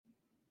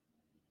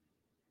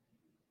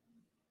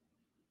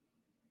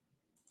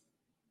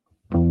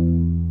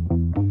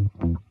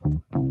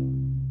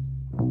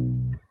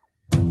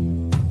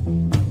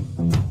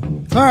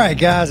All right,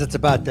 guys, it's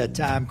about that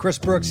time. Chris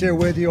Brooks here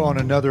with you on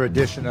another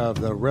edition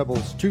of the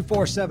Rebels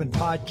 247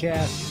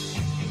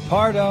 podcast,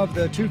 part of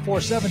the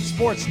 247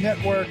 Sports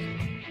Network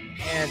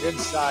and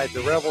Inside the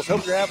Rebels.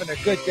 Hope you're having a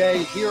good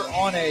day here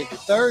on a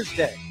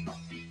Thursday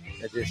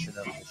edition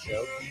of the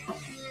show.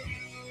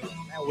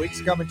 Now,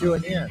 week's coming to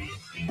an end.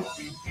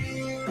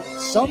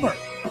 Summer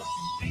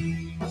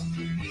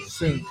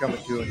soon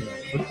coming to an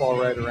end. Football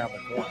right around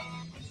the corner.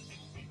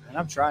 And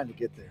I'm trying to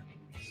get there.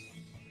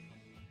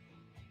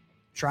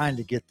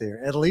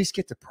 At least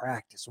get to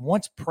practice.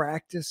 Once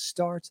practice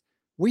starts,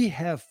 we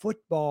have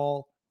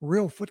football,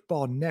 real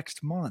football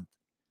next month.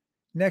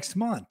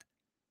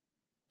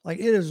 Like,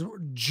 it is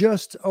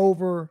just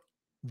over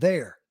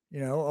there,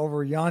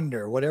 over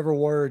yonder, whatever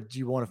words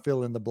you want to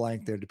fill in the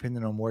blank there,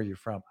 depending on where you're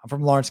from. I'm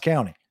from Lawrence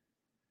County.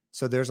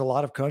 So there's a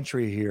lot of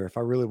country here if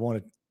I really want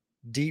to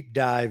deep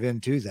dive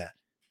into that.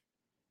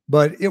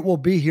 But it will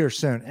be here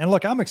soon. And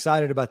look, I'm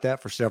excited about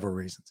that for several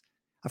reasons.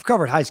 I've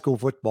covered high school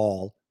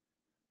football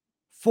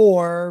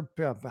for,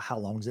 how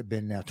long has it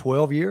been now?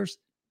 12 years.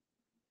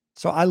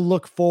 So I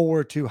look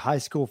forward to high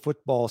school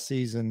football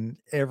season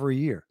every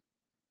year.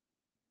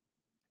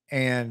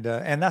 And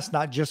that's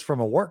not just from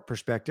a work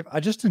perspective.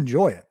 I just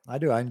enjoy it. I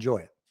enjoy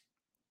it.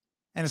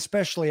 And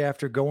especially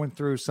after going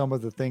through some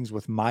of the things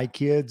with my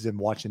kids and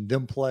watching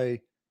them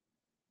play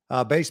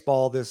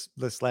baseball this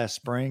last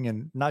spring,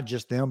 and not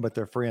just them, but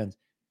their friends.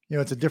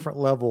 It's a different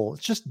level.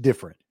 It's just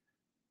different.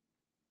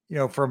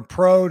 From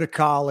pro to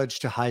college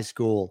to high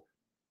school,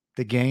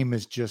 the game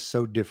is just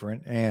so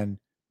different. And,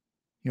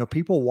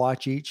 people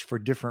watch each for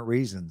different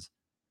reasons.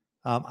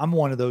 I'm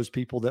one of those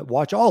people that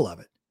watch all of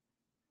it,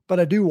 but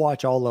I do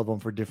watch all of them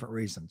for different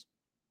reasons.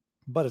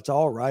 But it's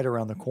all right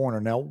around the corner.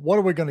 Now, what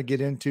are we going to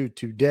get into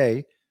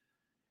today?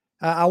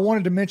 I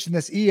wanted to mention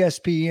this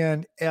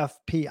ESPN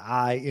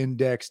FPI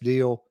index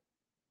deal,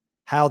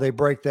 how they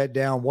break that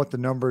down, what the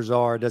numbers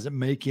are. Does it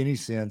make any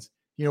sense?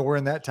 We're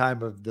in that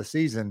time of the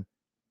season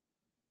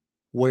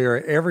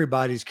where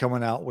everybody's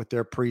coming out with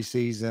their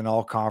preseason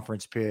all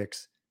conference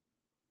picks,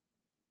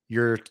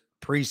 your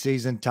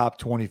preseason top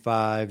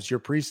 25s,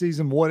 your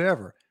preseason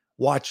whatever,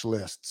 watch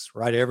lists,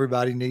 right?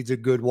 Everybody needs a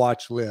good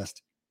watch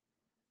list.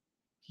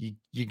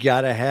 You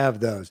got to have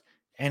those.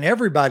 And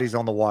everybody's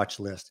on the watch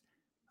list.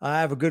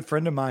 I have a good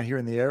friend of mine here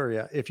in the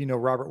area. If you know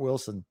Robert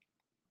Wilson,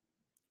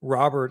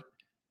 Robert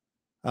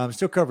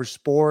still covers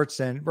sports,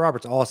 and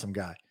Robert's an awesome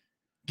guy.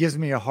 Gives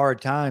me a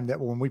hard time that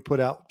when we put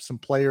out some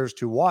players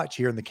to watch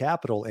here in the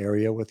Capital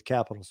area with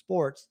Capital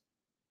Sports,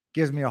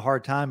 gives me a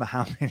hard time of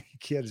how many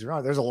kids are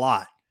on. There's a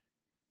lot.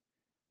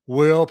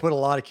 We'll put a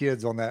lot of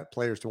kids on that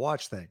players to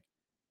watch thing.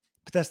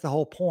 But that's the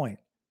whole point.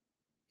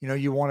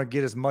 You want to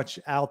get as much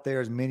out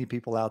there, as many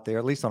people out there,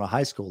 at least on a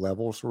high school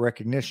level, for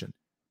recognition.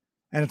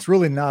 And it's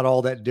really not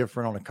all that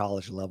different on a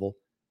college level.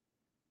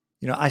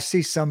 I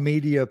see some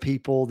media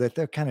people that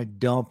they're kind of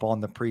dump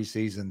on the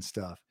preseason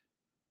stuff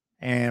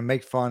and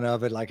make fun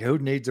of it. Like, who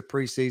needs a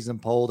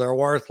preseason poll? They're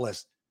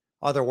worthless.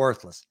 Oh, they're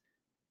worthless.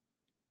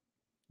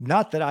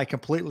 Not that I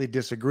completely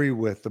disagree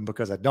with them,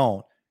 because I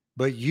don't,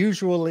 but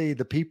usually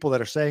the people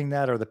that are saying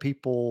that are the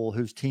people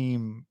whose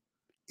team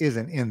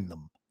isn't in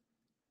them.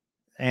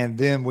 And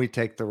then we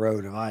take the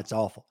road of, it's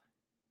awful.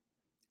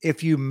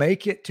 If you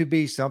make it to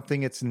be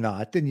something it's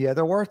not, then yeah,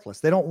 they're worthless.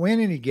 They don't win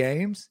any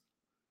games,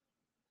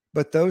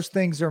 but those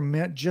things are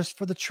meant just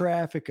for the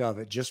traffic of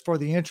it, just for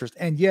the interest.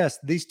 And yes,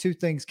 these two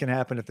things can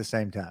happen at the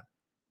same time.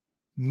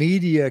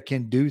 Media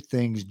can do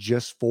things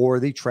just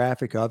for the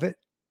traffic of it,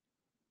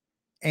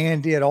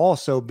 and it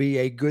also be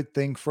a good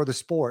thing for the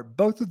sport.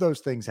 Both of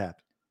those things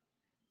happen.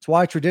 It's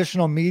why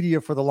traditional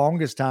media for the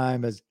longest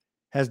time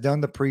has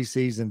done the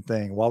preseason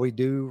thing. While we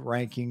do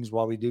rankings,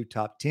 while we do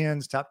top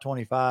 10s, top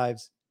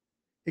 25s,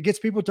 it gets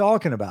people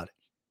talking about it.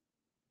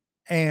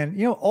 And,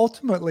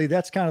 ultimately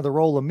that's kind of the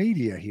role of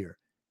media here,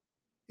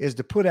 is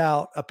to put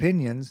out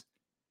opinions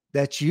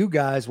that you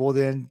guys will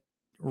then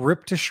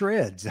rip to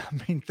shreds. I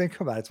mean, think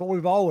about it. It's what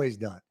we've always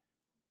done.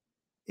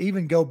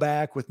 Even go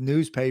back with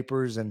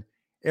newspapers and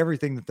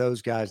everything that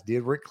those guys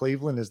did. Rick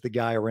Cleveland is the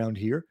guy around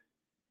here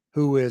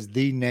who is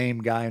the name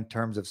guy in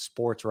terms of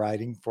sports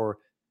writing for,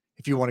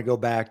 if you want to go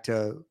back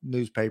to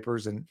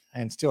newspapers, and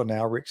still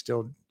now Rick's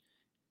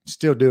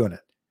still doing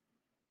it.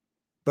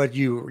 But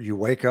you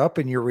wake up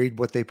and you read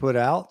what they put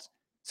out,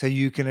 so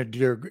you can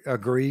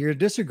agree or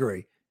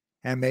disagree,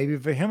 and maybe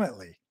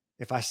vehemently.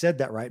 If I said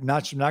that right, I'm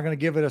not going to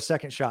give it a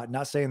second shot.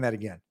 Not saying that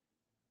again.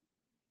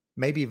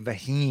 Maybe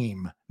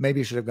maybe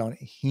you should have gone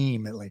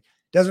vehemently.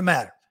 Doesn't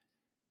matter.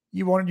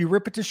 You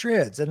rip it to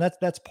shreds, and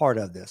that's part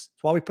of this.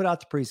 That's why we put out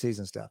the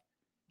preseason stuff.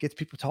 Gets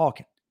people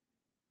talking.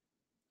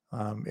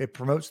 It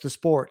promotes the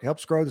sport,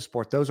 helps grow the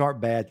sport. Those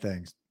aren't bad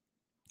things.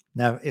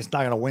 Now, it's not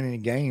going to win any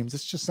games.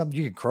 It's just something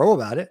you can crow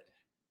about it.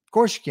 Of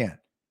course you can.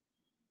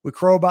 We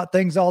crow about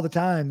things all the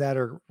time that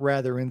are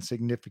rather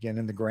insignificant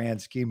in the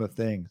grand scheme of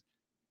things.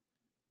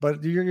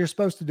 But you're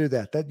supposed to do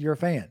that you're a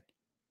fan.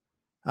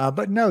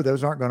 But no,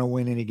 those aren't going to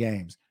win any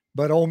games.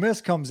 But Ole Miss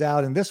comes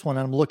out, and this one,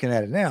 I'm looking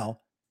at it now,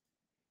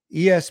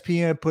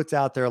 ESPN puts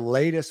out their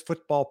latest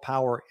football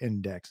power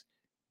index.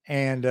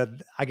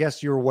 And I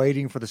guess you're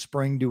waiting for the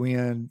spring to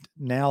end.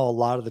 Now, a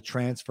lot of the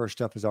transfer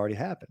stuff has already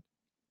happened.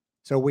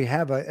 So we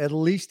have at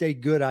least a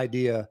good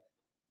idea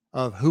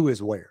of who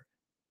is where.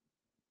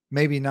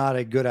 Maybe not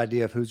a good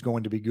idea of who's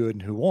going to be good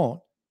and who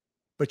won't,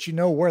 but you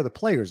know where the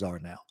players are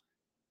now.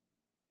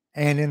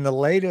 And in the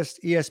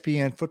latest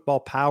ESPN Football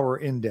Power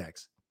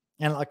Index,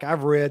 and like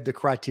I've read the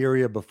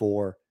criteria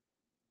before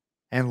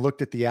and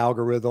looked at the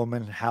algorithm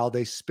and how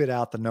they spit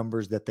out the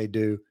numbers that they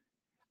do,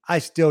 I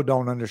still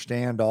don't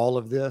understand all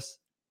of this.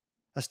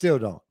 I still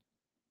don't.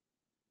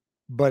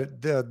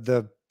 But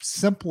the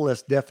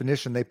simplest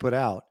definition they put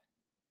out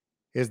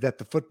is that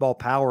the Football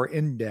Power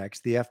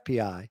Index, the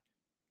FPI,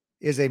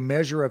 is a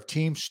measure of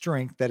team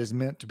strength that is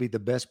meant to be the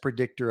best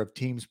predictor of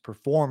team's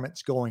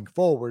performance going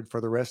forward for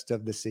the rest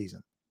of the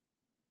season.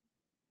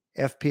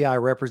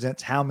 FPI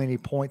represents how many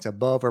points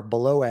above or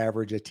below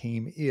average a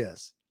team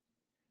is.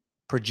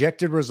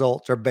 Projected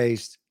results are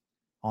based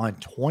on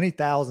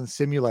 20,000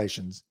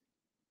 simulations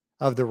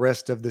of the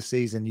rest of the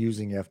season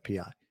using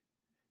FPI.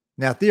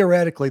 Now,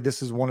 theoretically,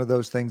 this is one of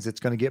those things that's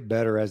going to get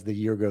better as the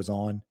year goes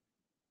on.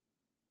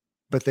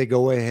 But they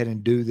go ahead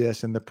and do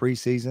this in the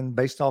preseason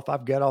based off, I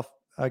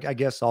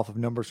guess, off of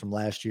numbers from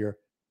last year,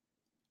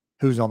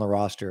 who's on the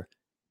roster.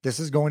 This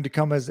is going to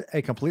come as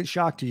a complete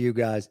shock to you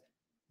guys.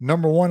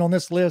 Number one on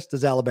this list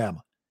is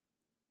Alabama.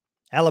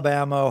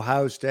 Alabama,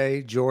 Ohio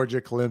State,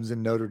 Georgia, Clemson,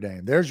 Notre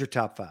Dame. There's your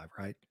top five,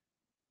 right?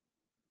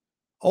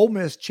 Ole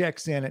Miss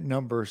checks in at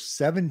number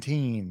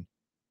 17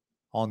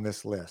 on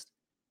this list.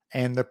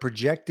 And the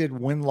projected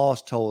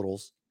win-loss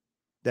totals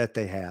that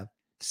they have,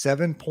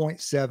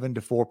 7.7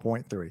 to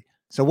 4.3.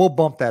 So we'll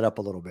bump that up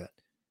a little bit.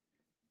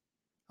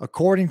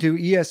 According to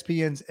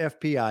ESPN's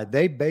FPI,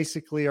 they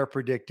basically are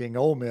predicting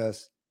Ole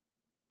Miss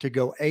to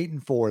go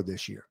 8-4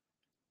 this year.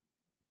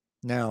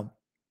 Now,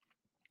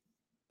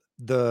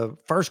 the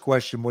first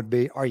question would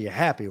be, are you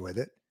happy with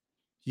it?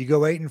 You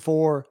go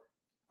 8-4,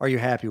 are you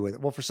happy with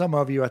it? Well, for some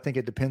of you, I think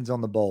it depends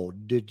on the bowl.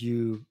 Did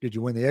you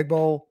win the Egg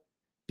Bowl?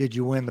 Did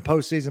you win the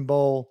postseason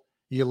bowl?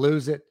 You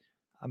lose it?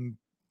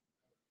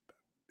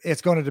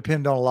 It's going to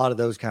depend on a lot of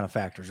those kind of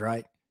factors,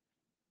 right?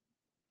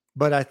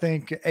 But I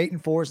think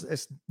 8-4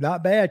 is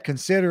not bad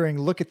considering.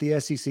 Look at the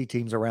SEC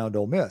teams around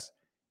Ole Miss.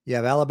 You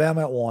have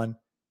Alabama at 1.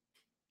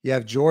 You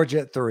have Georgia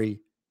at 3.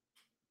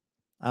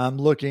 I'm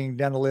looking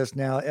down the list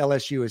now.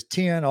 LSU is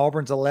 10.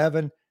 Auburn's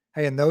 11.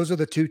 Hey, and those are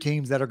the two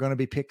teams that are going to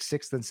be picked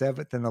 6th and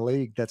 7th in the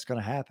league. That's going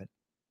to happen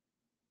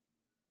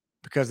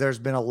because there's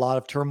been a lot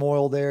of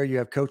turmoil there. You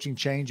have coaching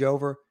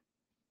changeover.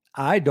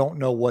 I don't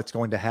know what's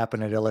going to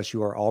happen at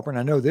LSU or Auburn.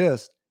 I know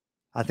this.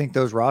 I think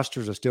those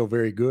rosters are still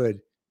very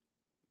good.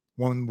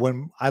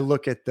 When I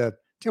look at tell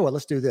you what,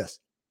 let's do this.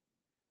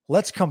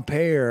 Let's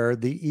compare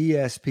the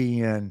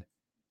ESPN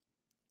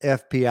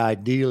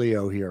FPI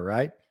dealio here,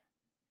 right?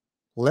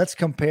 Let's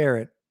compare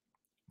it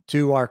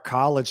to our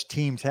college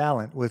team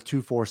talent with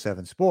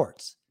 247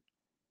 Sports.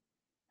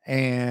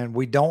 And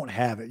we don't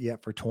have it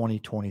yet for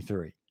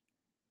 2023.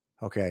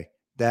 Okay,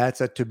 that's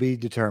a to be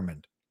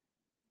determined.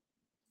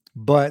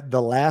 But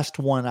the last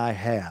one I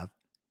have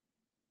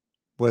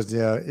was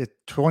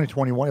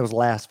 2021. It was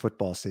last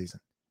football season.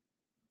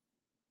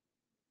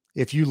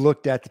 If you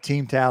looked at the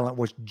team talent,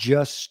 which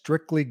just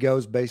strictly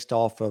goes based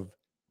off of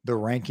the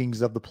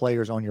rankings of the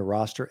players on your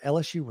roster,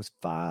 LSU was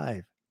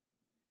 5.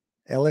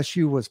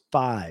 LSU was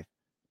 5.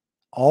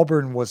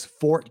 Auburn was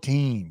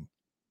 14.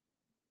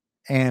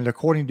 And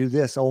according to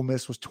this, Ole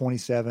Miss was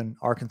 27,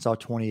 Arkansas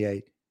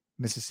 28,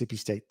 Mississippi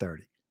State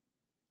 30.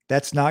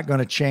 That's not going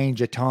to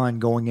change a ton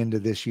going into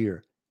this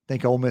year. I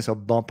think Ole Miss will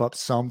bump up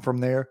some from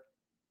there.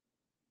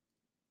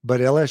 But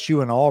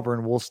LSU and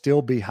Auburn will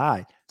still be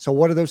high. So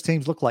what do those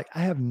teams look like? I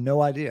have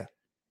no idea.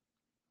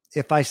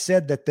 If I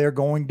said that they're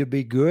going to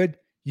be good,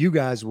 you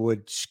guys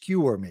would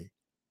skewer me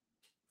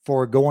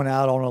for going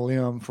out on a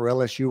limb for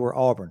LSU or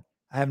Auburn.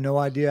 I have no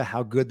idea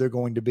how good they're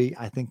going to be.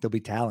 I think they'll be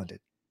talented.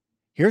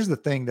 Here's the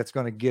thing that's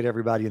going to get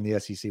everybody in the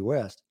SEC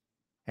West,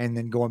 and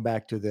then going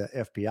back to the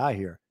FPI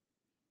here.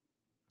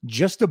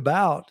 Just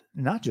about,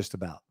 not just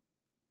about.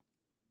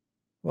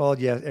 Well,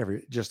 yeah,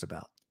 just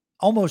about.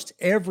 Almost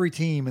every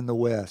team in the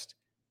West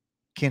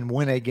can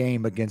win a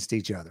game against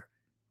each other.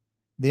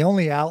 The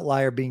only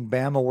outlier being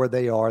Bama where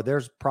they are.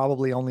 There's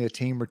probably only a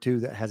team or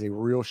two that has a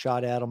real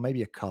shot at them,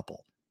 maybe a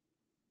couple.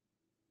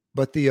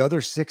 But the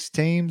other 6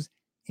 teams,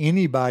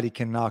 anybody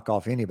can knock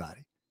off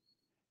anybody.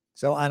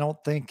 So I don't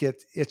think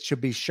it should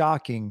be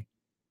shocking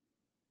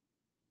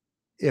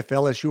if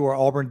LSU or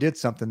Auburn did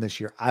something this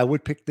year. I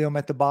would pick them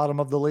at the bottom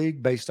of the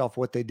league based off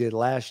what they did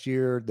last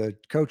year, the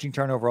coaching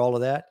turnover, all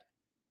of that.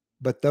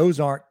 But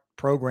those aren't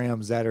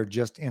programs that are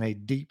just in a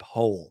deep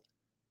hole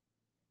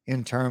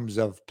in terms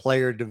of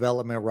player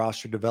development,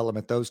 roster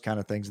development, those kind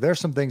of things. There's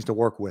some things to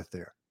work with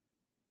there.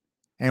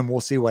 And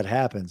we'll see what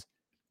happens.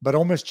 But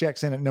Ole Miss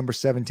checks in at number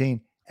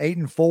 17.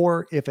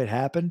 8-4, if it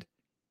happened,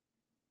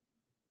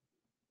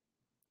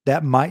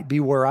 that might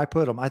be where I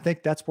put them. I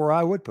think that's where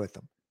I would put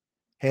them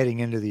heading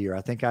into the year.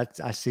 I think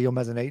I see them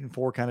as an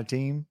 8-4 kind of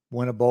team,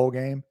 win a bowl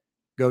game,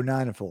 go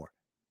 9-4.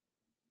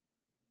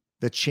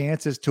 the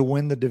chances to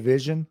win the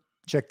division.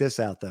 Check this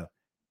out, though.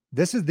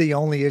 This is the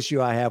only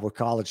issue I have with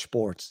college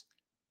sports.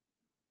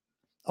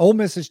 Ole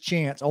Miss's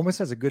chance. Ole Miss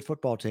has a good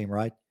football team,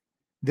 right?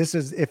 This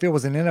is, if it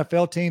was an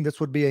NFL team, this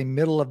would be a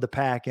middle of the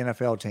pack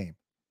NFL team.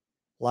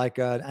 Like,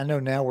 I know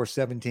now we're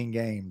 17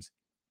 games.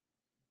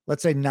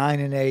 Let's say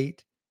 9-8,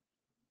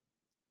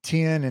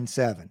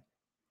 10-7.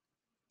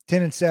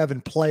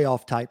 10-7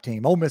 playoff type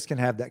team. Ole Miss can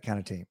have that kind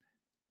of team.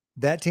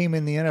 That team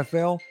in the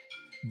NFL,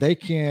 they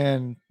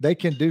can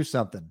do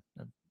something.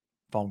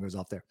 Phone goes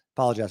off there.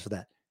 Apologize for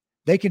that.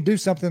 They can do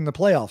something in the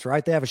playoffs,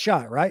 right? They have a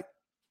shot, right?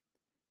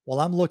 Well,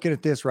 I'm looking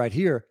at this right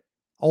here.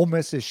 Ole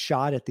Miss's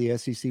shot at the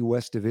SEC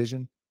West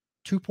Division,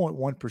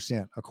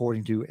 2.1%,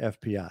 according to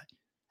FPI.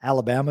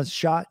 Alabama's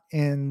shot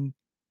in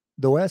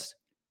the West,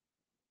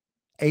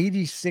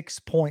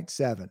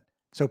 86.7.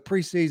 So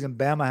preseason,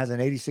 Bama has an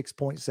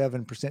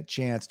 86.7%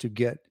 chance to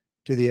get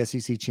to the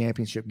SEC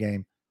championship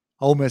game.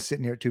 Ole Miss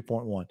sitting here at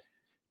 2.1.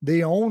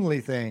 The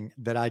only thing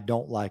that I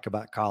don't like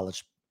about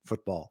college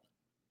football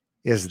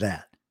is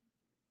that.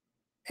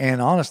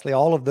 And honestly,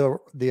 all of the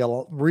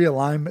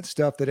realignment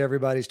stuff that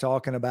everybody's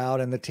talking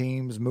about and the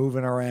teams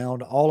moving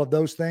around, all of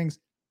those things,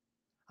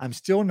 I'm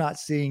still not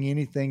seeing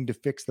anything to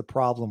fix the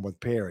problem with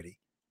parity.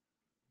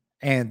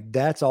 And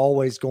that's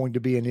always going to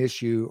be an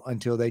issue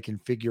until they can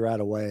figure out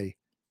a way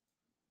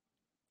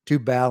to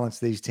balance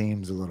these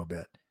teams a little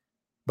bit.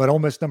 But Ole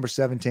Miss number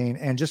 17,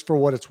 and just for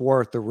what it's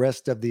worth, the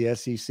rest of the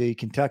SEC,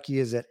 Kentucky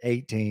is at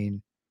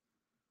 18.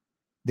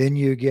 Then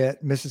you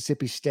get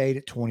Mississippi State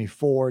at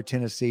 24,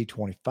 Tennessee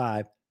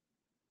 25,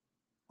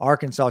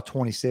 Arkansas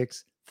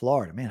 26,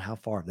 Florida. Man, how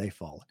far have they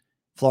fallen?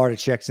 Florida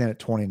checks in at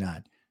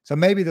 29. So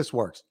maybe this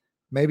works.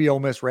 Maybe Ole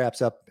Miss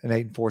wraps up an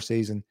 8-4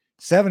 season.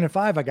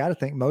 7-5, I got to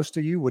think most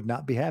of you would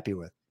not be happy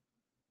with.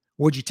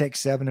 Would you take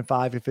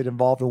 7-5 if it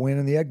involved a win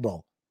in the Egg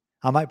Bowl?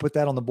 I might put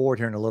that on the board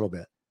here in a little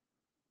bit.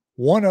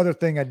 One other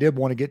thing I did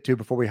want to get to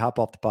before we hop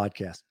off the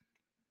podcast.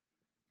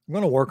 I'm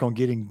going to work on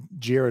getting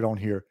Jared on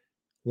here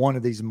one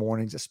of these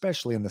mornings,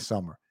 especially in the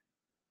summer.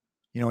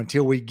 You know,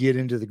 until we get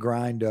into the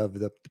grind of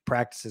the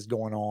practices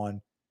going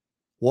on,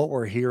 what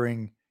we're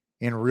hearing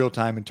in real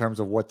time in terms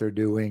of what they're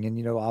doing, and,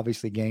 you know,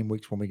 obviously game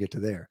weeks when we get to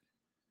there.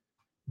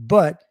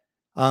 But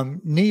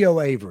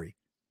Neeo Avery,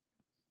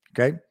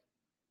 okay,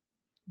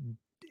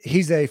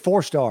 he's a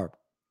 4-star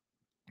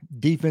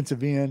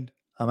defensive end,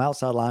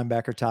 outside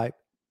linebacker type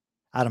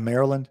out of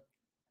Maryland.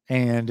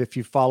 And if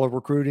you follow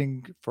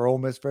recruiting for Ole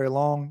Miss very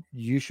long,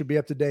 you should be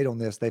up to date on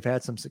this. They've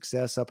had some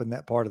success up in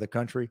that part of the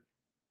country.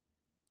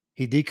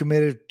 He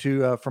decommitted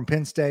to from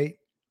Penn State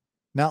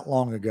not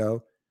long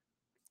ago.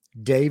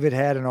 David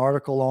had an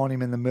article on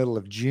him in the middle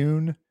of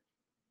June.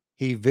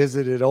 He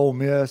visited Ole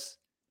Miss.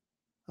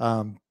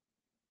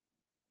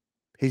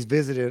 He's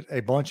visited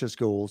a bunch of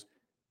schools,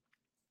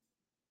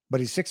 but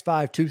he's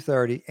 6'5",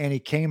 230, and he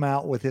came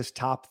out with his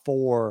top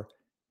 4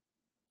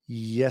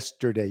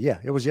 yesterday. Yeah,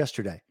 it was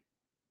yesterday.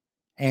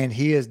 And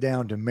he is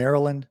down to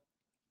Maryland,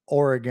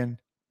 Oregon,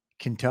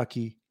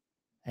 Kentucky,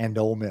 and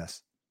Ole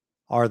Miss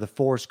are the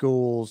 4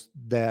 schools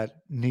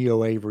that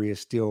Neeo Avery is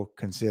still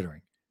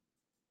considering.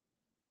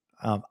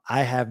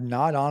 I have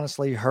not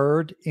honestly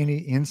heard any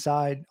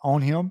inside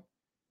on him.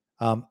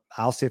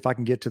 I'll see if I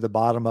can get to the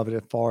bottom of it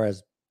as far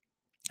as,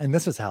 and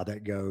this is how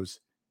that goes.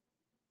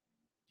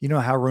 You know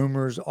how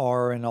rumors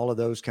are and all of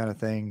those kind of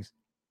things.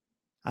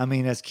 I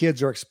mean, as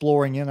kids are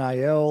exploring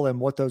NIL and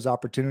what those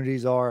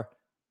opportunities are,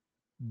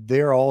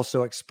 they're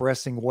also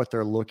expressing what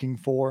they're looking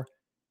for.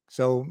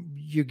 So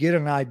you get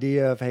an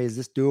idea of, hey, is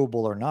this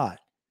doable or not?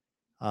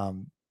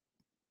 And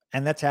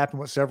that's happened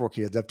with several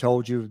kids. I've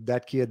told you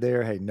that kid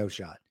there, hey, no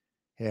shot.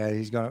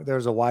 Yeah,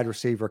 there's a wide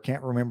receiver.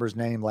 Can't remember his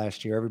name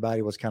last year.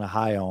 Everybody was kind of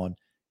high on,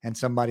 and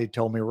somebody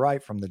told me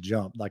right from the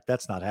jump, like,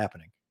 that's not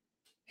happening.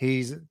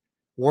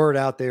 Word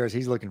out there is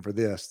he's looking for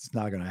this. It's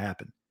not going to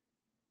happen.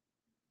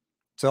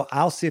 So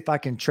I'll see if I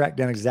can track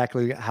down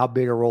exactly how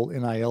big a role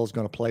NIL is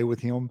going to play with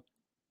him.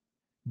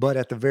 But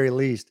at the very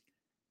least,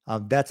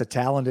 that's a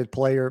talented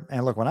player.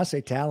 And look, when I say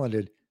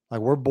talented,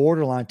 like, we're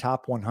borderline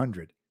top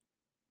 100.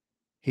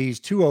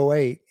 He's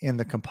 208 in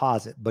the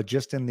composite, but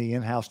just in the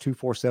in-house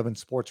 247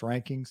 sports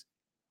rankings,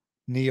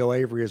 Neeo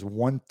Avery is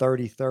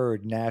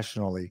 133rd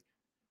nationally,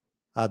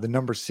 the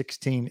number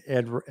 16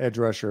 edge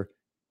rusher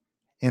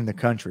in the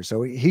country.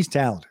 So he's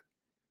talented.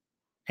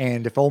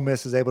 And if Ole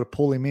Miss is able to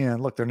pull him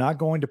in, look, they're not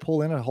going to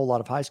pull in a whole lot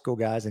of high school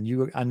guys,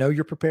 and I know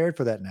you're prepared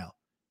for that now.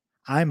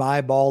 I'm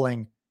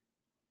eyeballing.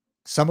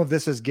 Some of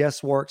this is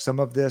guesswork.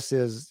 Some of this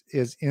is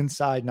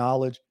inside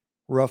knowledge,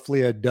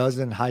 roughly a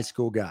dozen high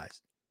school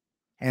guys.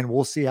 And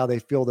we'll see how they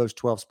fill those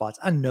 12 spots.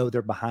 I know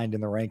they're behind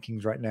in the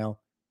rankings right now.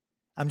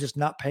 I'm just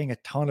not paying a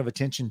ton of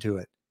attention to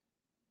it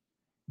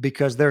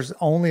because there's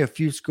only a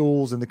few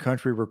schools in the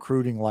country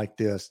recruiting like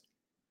this.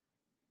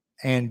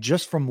 And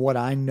just from what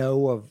I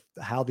know of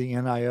how the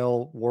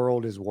NIL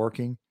world is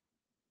working,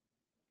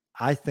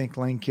 I think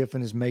Lane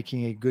Kiffin is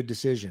making a good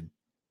decision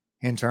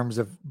in terms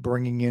of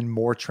bringing in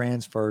more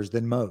transfers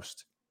than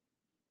most.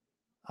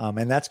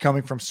 And that's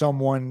coming from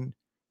someone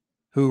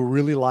who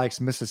really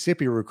likes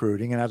Mississippi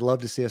recruiting, and I'd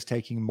love to see us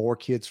taking more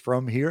kids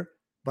from here,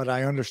 but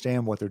I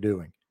understand what they're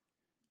doing.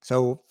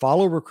 So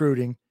follow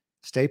recruiting,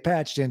 stay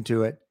patched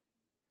into it,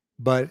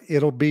 but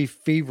it'll be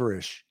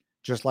feverish,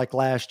 just like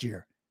last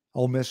year.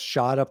 Ole Miss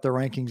shot up the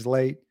rankings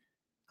late.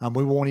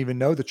 We won't even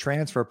know the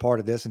transfer part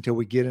of this until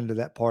we get into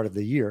that part of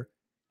the year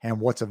and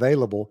what's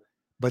available.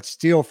 But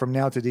still, from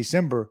now to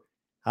December,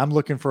 I'm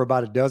looking for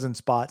about a dozen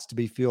spots to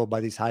be filled by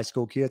these high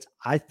school kids.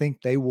 I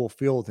think they will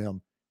fill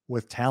them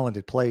with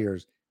talented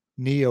players.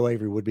 Neeo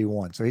Avery would be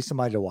one. So he's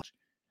somebody to watch.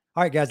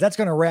 All right, guys, that's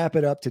going to wrap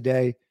it up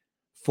today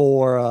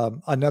for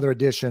another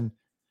edition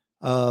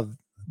of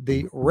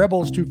the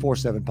Rebels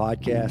 247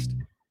 podcast.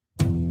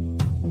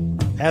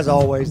 As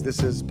always,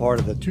 this is part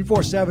of the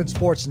 247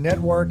 Sports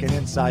Network and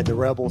Inside the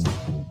Rebels.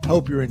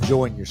 Hope you're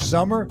enjoying your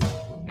summer.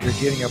 You're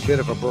getting a bit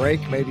of a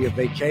break, maybe a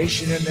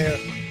vacation in there.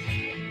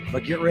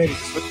 But get ready,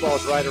 because football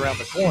is right around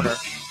the corner,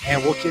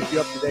 and we'll keep you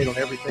up to date on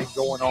everything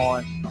going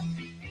on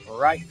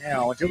right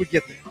now until we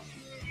get there.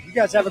 You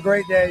guys have a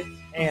great day,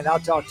 and I'll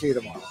talk to you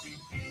tomorrow.